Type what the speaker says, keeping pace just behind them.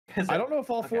I don't know if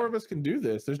all four of us can do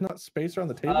this. There's not space around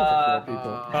the table for 4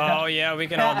 people. Oh yeah, we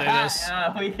can all do this.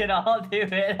 We can all do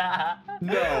it.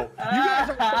 No,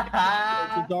 you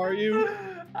guys are you?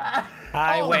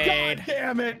 Hi, Wade. God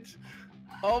damn it!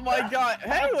 Oh my god.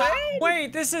 Hey, Wade!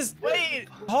 Wait, this is. Wait!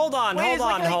 Hold on, Wait,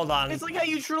 hold on. It's like how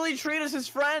you truly treat us as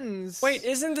friends. Wait,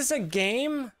 isn't this a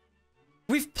game?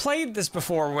 We've played this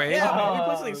before, Wade. Yeah, we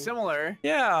played something similar.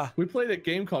 Yeah. We played a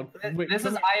game called. Wait, This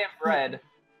is I Am Bread.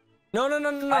 No. I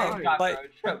am Like,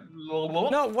 cockroach.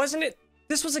 no, wasn't it?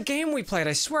 This was a game we played.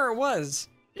 I swear it was.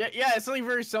 Yeah, it's something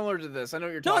very similar to this. I know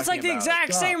what you're talking about. No, it's like the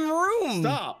exact Stop. same room.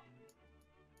 Stop!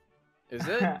 Is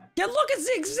it? Yeah, look, it's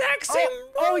the exact same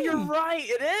room. Oh, you're right.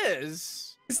 It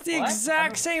is. It's the What?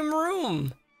 exact same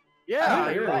room. Yeah,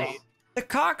 It you're is. right. The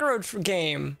cockroach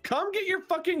game. Come get your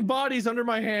fucking bodies under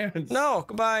my hands. No,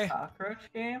 goodbye. Cockroach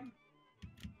game?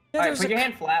 Yeah, Alright, there's put a your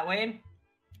hand flat, Wade.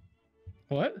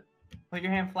 What? Put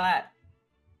your hand flat.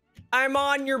 I'm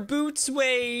on your boots,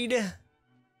 Wade.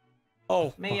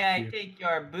 Oh. May Fuck I you. take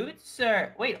your boots,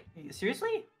 sir? Wait,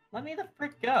 seriously? Let me the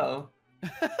frick go.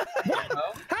 What?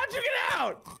 How'd you get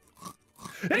out?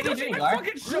 are Hey, you don't doing, eat my Gar?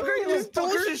 fucking sugar, you It's fucker!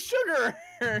 delicious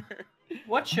sugar.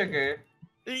 What sugar?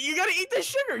 You gotta eat the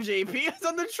sugar, JP. It's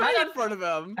on the tray in front of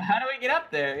him. How do we get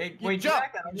up there? Hey, You wait, jump.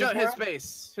 back that on Jump. your Hit floor?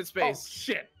 space. Hit Oh, space.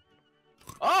 shit.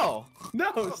 Oh.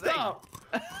 No, stop.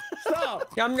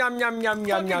 Stop. Yum yum yum yum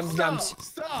yum yum Fucking yums. stop.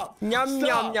 Stop. Yum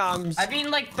Stop. yum yums. I've eaten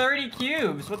like 30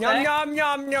 cubes. What the Yum heck? yum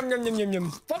yum yum yum yum yum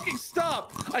yum. Fucking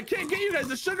stop. I can't get you guys.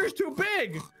 The sugar's too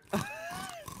big.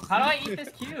 How do I eat this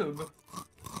cube?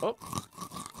 Oh.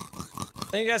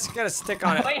 Then you guys gotta stick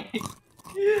on it. Wait.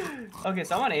 Okay,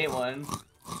 someone ate one.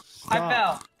 I Stop.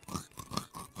 fell.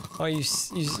 Oh, you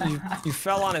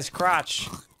fell on his crotch.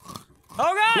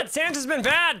 Oh God, Santa's been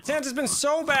bad. Santa's been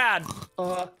so bad.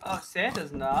 Oh,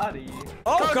 Santa's naughty.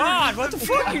 Oh God, what the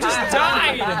fuck? You just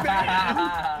died.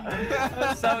 That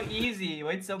was so easy.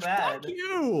 Wait, so bad. Fuck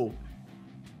you.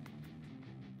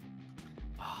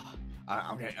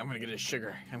 I'm gonna get a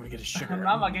sugar. I'm gonna get a sugar.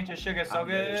 Mama, get your sugar so I'm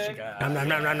gonna get a good. sugar. Nom, nom,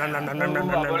 nom, nom, nom, nom, nom, nom, nom,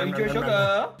 Ooh, nom, I'm gonna nom, eat your nom, nom,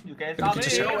 nom. sugar. You guys saw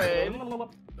Get your me.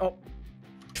 Oh,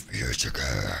 Your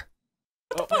sugar.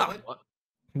 Oh, what?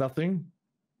 nothing.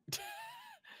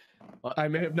 I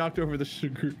may have knocked over the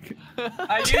sugar.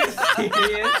 Are you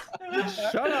serious?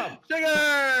 Shut up.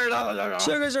 Sugar!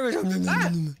 Sugar, sugar, sugar. nom, nom,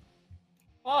 nom, nom.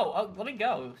 Oh, let me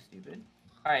go, stupid.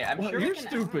 Alright, I'm Well, sure we you're can.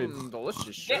 stupid.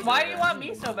 Delicious Yeah, sugar. why do you want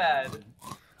me so bad?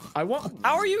 I want.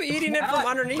 How are you eating it I'm from not-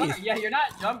 underneath? Yeah, you're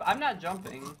not I'm not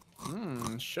jumping.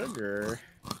 Sugar.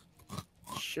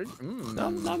 Sugar.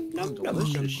 Nom, nom, nom, nom,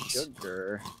 Delicious nom.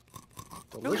 sugar.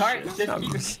 Cart,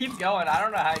 Delicious. just keep going. I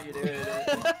don't know how you do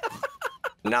it.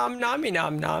 Nom, nommy,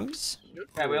 nom, noms.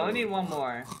 Okay, we only need one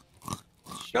more.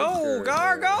 Go,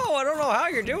 Gar, go. I don't know how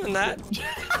you're doing that.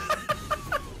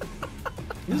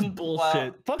 This is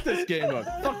bullshit. Fuck this game mode.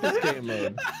 Fuck this game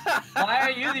mode. Why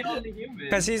are you the only human?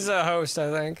 Because he's a host, I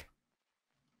think.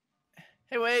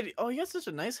 Hey, Wade. Oh, you got such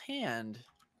a nice hand.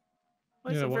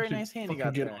 What Yeah, a why very don't nice hand you fucking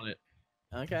got get there. on it.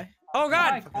 Okay. Oh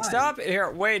God, Fine. stop it.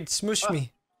 Here, Wade, smoosh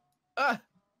me.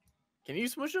 Can you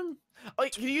smush him? Oh,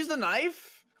 can you use the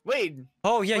knife? Wade,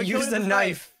 Oh yeah, Wait, show use me the this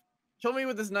knife. show me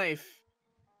with this knife.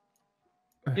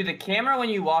 Dude, the camera when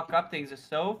you walk up things is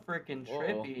so freaking Whoa.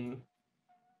 trippy.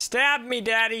 Stab me,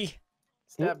 daddy.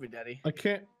 Stab me, daddy. I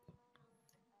can't.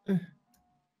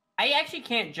 I actually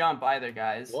can't jump either,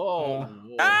 guys. Whoa.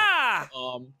 Ah!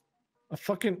 I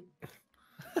fucking.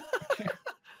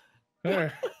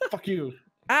 There. Fuck you.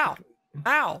 Ow!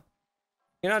 Ow!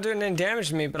 You're not doing any damage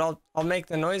to me, but I'll make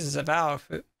the noises of ow if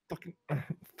it Fucking.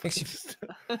 makes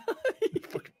you.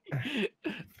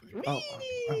 Oh,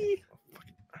 Whee!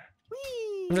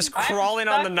 I'm just I'm crawling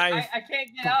on the stuck. knife. I can't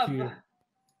get Fuck up. you.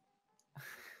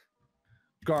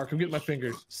 Gar, come get my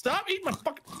fingers. Stop eating my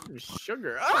fucking.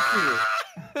 Sugar.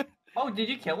 Oh, did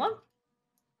you kill him?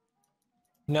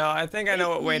 No, I think I know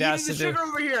what Wade has to do. Sugar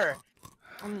over here.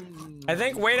 I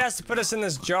think Wade has to put us in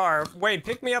this jar. Wade,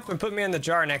 pick me up and put me in the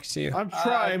jar next to you. I'm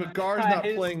trying, but Gar's not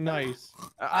guys. playing nice.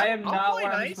 I am I'll not play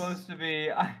where I'm nice. supposed to be.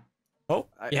 Oh,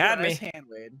 You you had nice me. hand,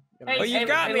 Wade. Hey, Oh, you hey,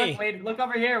 got hey, me. Look, Wade, look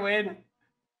over here, Wade.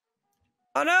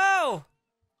 Oh no!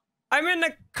 I'm in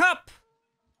the cup.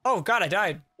 Oh God, I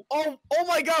died. Oh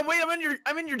my God! Wait,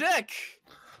 I'm in your deck.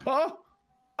 Oh,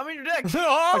 I'm in your deck.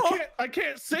 Oh! I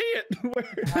can't see it. Where?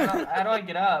 How do I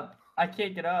get up? I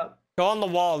can't get up. Go on the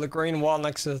wall, the green wall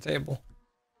next to the table.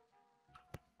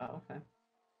 Oh, okay.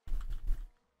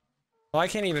 Well, I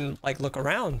can't even like look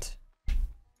around.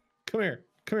 Come here,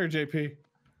 JP.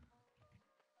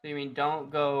 So you mean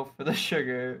don't go for the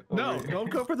sugar? No, over here. don't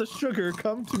go for the sugar.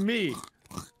 Come to me.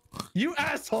 You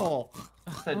asshole.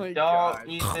 So my don't God.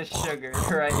 eat the sugar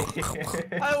right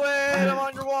here. I win. I'm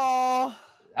on your wall.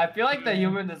 I feel like the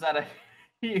human is at a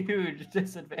huge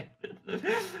disadvantage.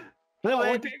 Well, Wade.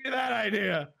 what gave you that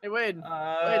idea? Hey, Wade. Wade, to your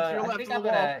I left think on I'm the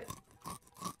wall. gonna.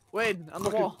 Wade, on the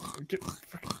wall.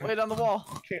 Fucking- Wade, on the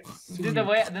wall. Can't see Dude, the you.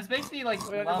 way this makes me like.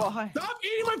 Wade, on the wall. love- Hi. Stop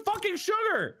eating my fucking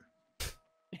sugar!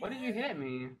 What did you hit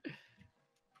me?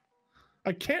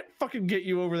 I can't fucking get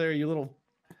you over there, you little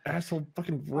asshole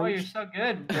fucking Oh, you're roach. so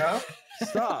good, bro.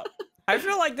 Stop. I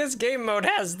feel like this game mode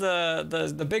has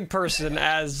the big person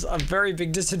as a very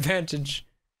big disadvantage.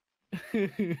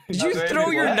 Did you very throw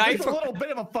big your what? knife? Just a little bit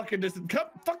of a fucking distance.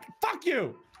 Fuck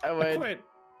you. I I Wade. quit.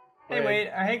 Hey, wait.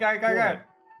 Hey, guy.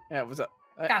 Yeah, what's up?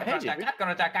 Hey, Cockroach, JP.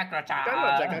 cockroach.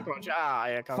 Cockroach. Ah,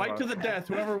 yeah, Fight to the death.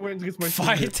 Whoever wins gets my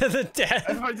Fight sugar. to the death.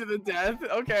 Fight to the death.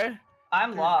 Okay.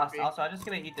 I'm lost. Also, I'm just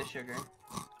gonna eat the sugar.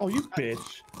 Oh, you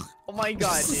bitch. Oh my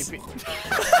God, JP.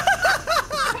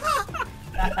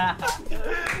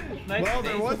 Nice Well,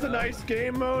 there face, was a though. nice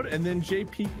game mode, and then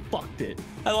JP fucked it.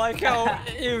 I like how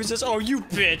it was just, oh, you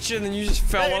bitch, and then you just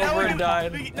fell Hey, now over we and can-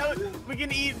 died. now we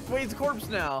can eat Wade's corpse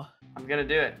now. I'm gonna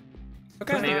do it.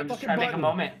 Okay. Maybe I'm just trying to make a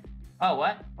moment. Oh,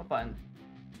 what? What button?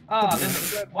 Oh,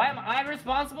 why am I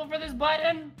responsible for this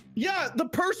button? Yeah, the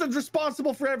person's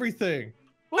responsible for everything.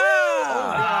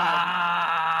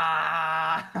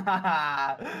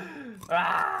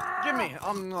 Ah. Give me.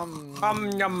 Yum,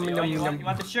 Hey, yum, oh, you yum.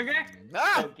 want the sugar?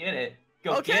 Ah! Go get it.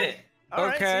 Go Okay. get it. All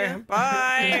right, Okay, see ya.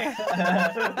 bye.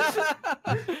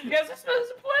 You guys are supposed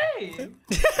to play.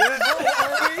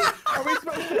 Are we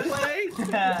supposed to play?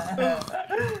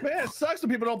 Man, it sucks when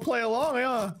people don't play along,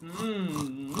 huh?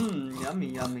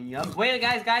 Yummy. Wait,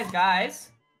 guys.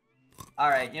 All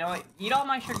right, you know what? Eat all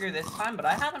my sugar this time, but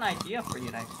I have an idea for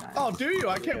you next time. Oh, do you?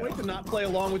 I can't wait to not play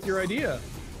along with your idea.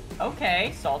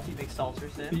 Okay, salty big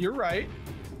salterson. You're right.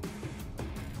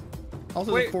 Also,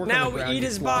 the Wait, fork on now the ground, eat you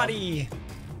his slob. body.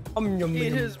 Yum, Eat yum.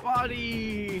 his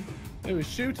body. It was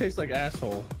shoe tastes like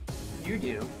asshole. You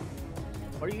do.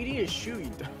 Why are you eating his shoe?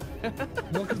 You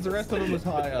Well, because the rest of them was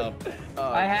high up.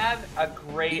 I have a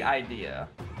great idea.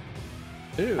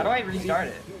 Ew. How do I restart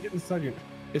it? Get inside your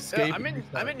escape. I'm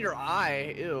in your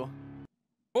eye. Ew.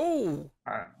 Oh,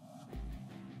 Alright.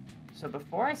 So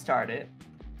before I start it,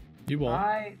 You won't.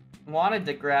 I wanted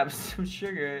to grab some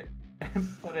sugar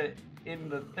and put it in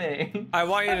the thing. I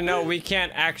want you to know we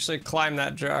can't actually climb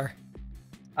that jar.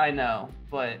 I know,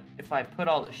 but if I put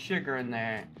all the sugar in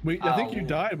there, I think you Ow.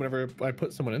 died whenever I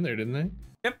put someone in there, didn't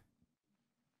they?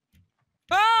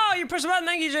 Oh, you pushed the button.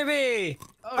 Thank you, JB.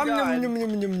 Oh Yum, God. yum,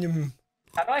 yum, yum, yum.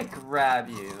 how do I grab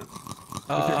you? With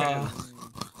your hands.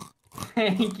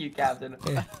 Thank you, Captain.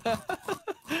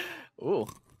 Ooh.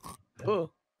 Ooh.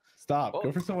 Stop. Oh.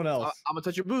 Go for someone else. I'm gonna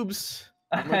touch your boobs.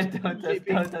 don't touch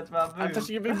my I'm boobs.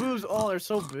 touching your big boobs. Oh, they're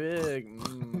so big.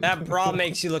 Mm. That bra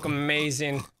makes you look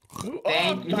amazing. Ooh,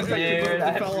 Thank you, I thought your dude. boobs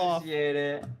I fell off. appreciate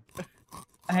it.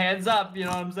 Hands up, you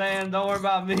know what I'm saying? Don't worry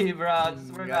about me, bro.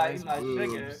 Just worry about eating my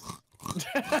sugar.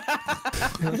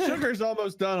 The sugar's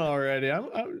almost done already.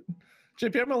 JP,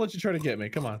 I'm gonna let you try to get me.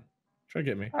 Come on, try to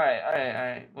get me. All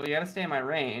right. Well, you gotta stay in my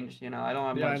range. You know, I don't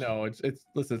have Yeah, I much. know.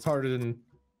 Listen, it's harder than.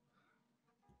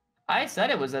 I said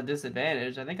it was a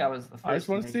disadvantage. I think I was the first. I just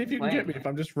want to see if you can get me. If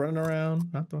I'm just running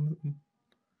around, not doing it.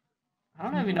 I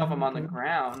don't even know if I'm on the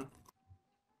ground.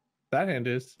 That hand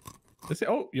is.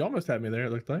 Oh, you almost had me there.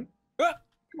 It looked like. Whoop,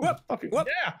 whoop, Fucking whoop.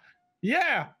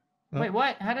 yeah. Oh. Wait,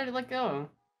 what? How did it let go?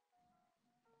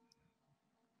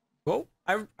 Whoa,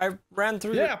 I ran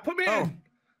through Yeah, put me Oh. in.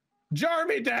 Jar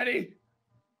me, daddy.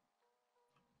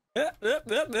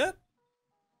 the...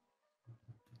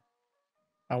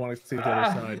 I want to see the other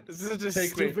Ah. side. This is such a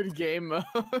Take me. stupid game mode.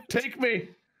 Take me.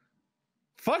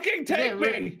 Fucking take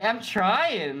me. I'm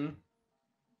trying.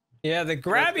 Yeah, the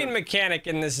grabbing mechanic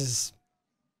in this is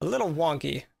a little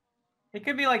wonky. It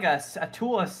could be like a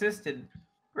tool assisted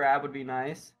grab would be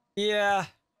nice. Yeah.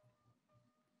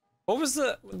 What was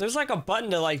there's like a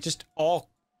button to like just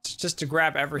to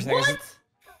grab everything. What?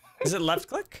 Is it left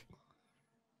click?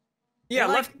 Yeah, I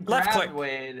like left grab click.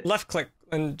 Wade. Left click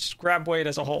and just grab Wade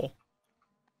as a whole.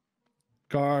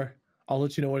 Gar, I'll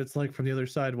let you know what it's like from the other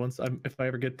side if I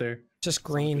ever get there. Just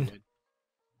green.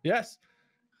 Yes.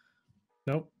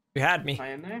 Nope. You had me. Am I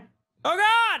in there? Oh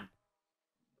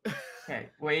god! Okay,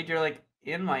 Wade, you're like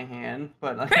in my hand,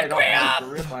 but like, I Pick don't me have up! a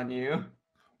grip on you.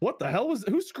 What the hell was?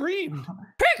 Who screamed?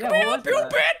 Pick Yeah, me what up, was you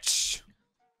that? bitch!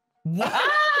 What?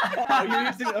 Ah! Oh, you're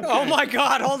using. Okay. Oh my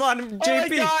god, hold on, Oh my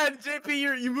JP. God,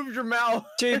 JP, you moved your mouth.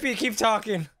 JP, keep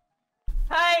talking.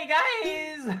 Hi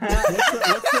guys.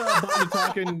 What's the button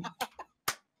talking?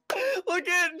 Look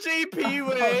at JP,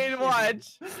 Wade.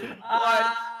 Watch.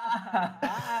 Ah.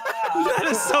 That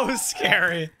is so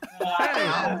scary.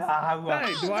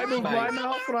 Hey, do I move my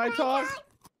mouth when I talk?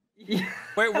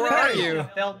 Wait, where are you?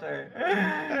 Filter.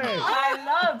 Hey.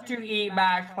 I love to eat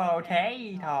mashed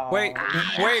potatoes. Wait,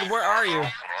 where are you?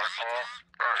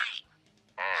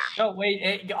 Oh wait,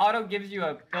 it auto gives you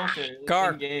a filter.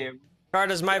 Gar. In game. Gar,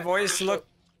 does my voice look?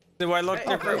 Do I look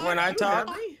different when I talk?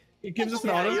 It gives us an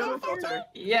Yeah, you auto. have a filter.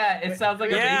 Yeah, it sounds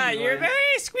like a Yeah, baby you're voice.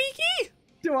 very squeaky.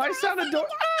 Do I sound adorable?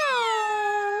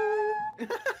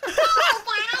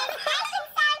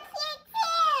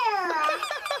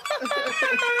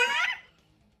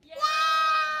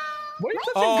 What are you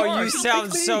touching, Oh, Gar? you Just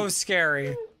sound take me. so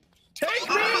scary. Take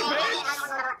me,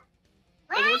 bitch!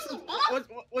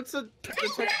 What's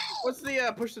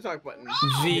the push to talk button?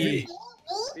 V.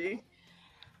 See?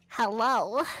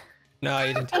 Hello. No,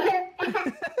 you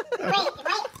didn't.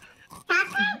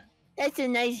 That's a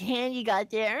nice hand you got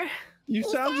there. You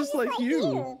sound just like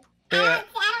you. Yeah.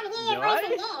 Do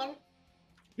I?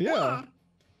 Yeah.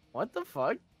 What the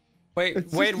fuck? Wait,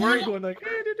 It's wait, just where? you going like,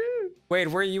 hey, doo-doo. Wait,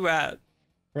 where are you at?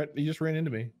 Right, you just ran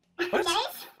into me. What?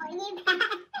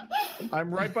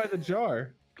 I'm right by the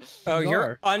jar. Oh, you're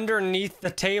Gar. underneath the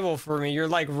table for me. You're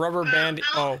like rubber band.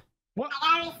 Oh, What?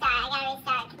 I gotta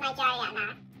restart. My jar got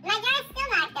knocked. My jar's still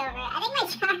knocked over. I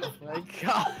think my jar is... My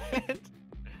God.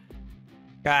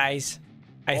 guys,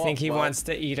 I think he well. wants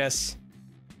to eat us.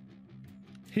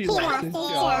 He wants lost his to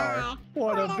jar. jar.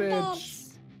 What a bitch.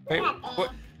 Wait,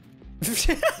 what?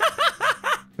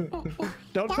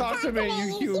 Don't talk to me,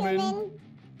 you human.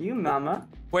 You mama.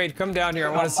 Wait, come down here.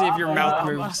 I want to see if your mouth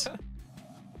moves.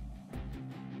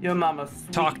 Your mama.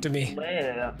 Sweet. Talk to me.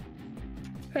 Yeah.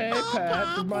 Hey,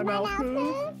 Pat, does my mouth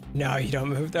move? No, you don't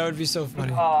move. That would be so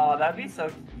funny. Oh, that'd be so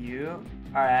cute. All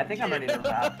right, I think I'm ready to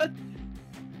rap.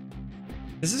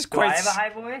 This is Do I quite. have a high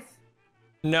voice?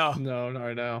 No, No, not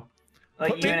right now.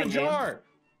 Like Put you me in in a the game? jar.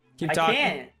 keep I talking.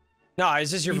 can't. No,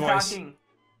 it's just your Keep voice. talking.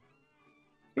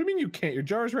 What do you mean you can't? Your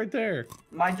jar's right there.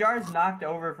 My jar's knocked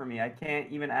over for me. I can't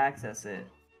even access it.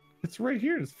 It's right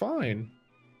here. It's fine.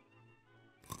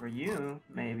 For you,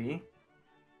 maybe.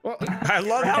 Well, I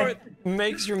love how it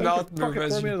makes your mouth fucking move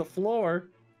as throw me you. to the floor.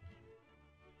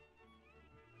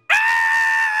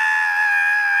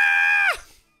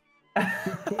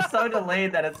 So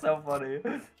delayed that it's so funny.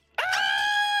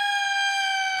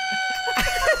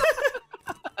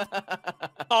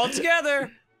 All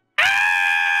together.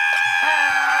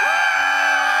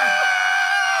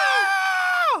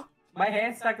 My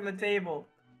hand's stuck in the table.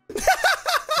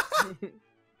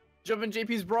 Jump in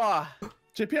JP's bra.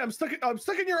 JP, I'm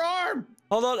stuck in your arm.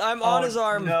 Hold on, I'm on his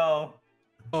arm. No.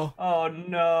 Oh. Oh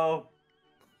no.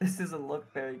 This doesn't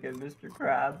look very good, Mr.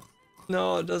 Krabs.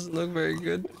 No, it doesn't look very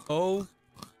good. Oh,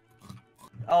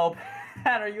 Oh,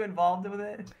 Pat, are you involved with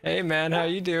it? hey man, how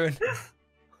you doing?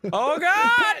 Oh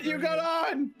Pat, God! you got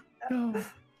on. No.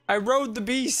 I rode the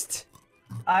beast.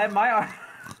 I have my arm.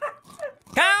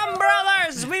 Come,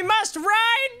 brothers, we must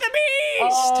ride the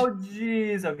beast. Oh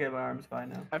jeez. Okay, my arm's fine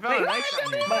now. I found a knife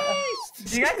down here.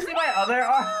 Do you guys see my other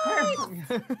arm?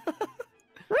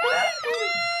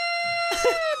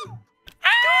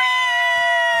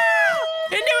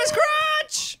 Into his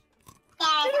crotch!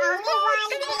 There's only one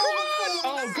baby.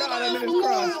 Oh God, I'm in his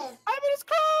crotch. I'm in his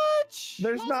crotch.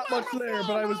 There's not much there,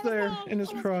 but I was there in his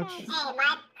crotch. Hey, my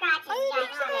crotch is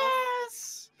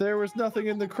ginormous. There was nothing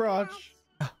in the crotch.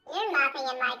 You're nothing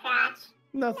in my crotch.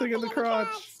 Nothing in the crotch.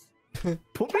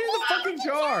 Put me in the fucking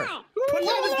jar. Put me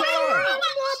in the jar.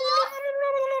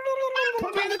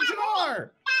 Put me in the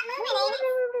jar.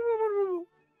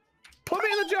 Put me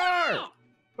in the jar.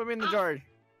 Put me in the jar.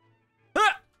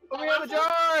 Ah! Put me in the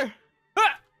jar.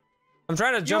 Ah! I'm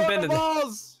trying to jump You into have the the.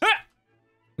 balls. Ah!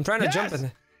 I'm trying to jump Yes.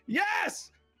 in.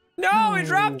 Yes. No, he No.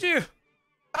 dropped you.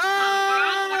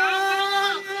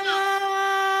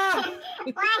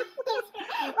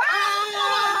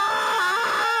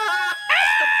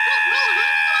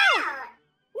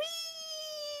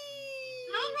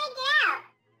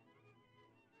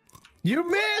 You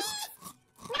missed.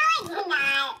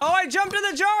 Oh, I jumped in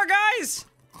the jar, guys.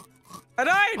 I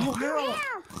died. Oh hell!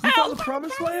 You found the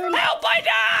promised land. Help!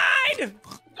 I died.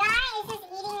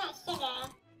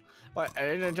 What? I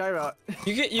didn't try about.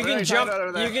 You can What did I jump. find out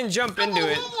over there? You can jump into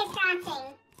it.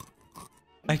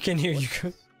 I can hear you.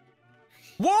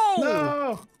 Whoa!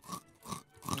 No.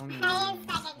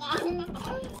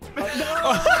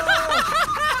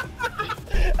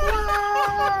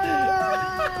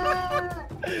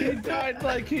 He died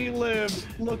like he lived,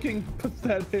 looking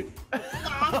pathetic.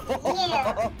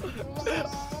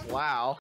 Wow.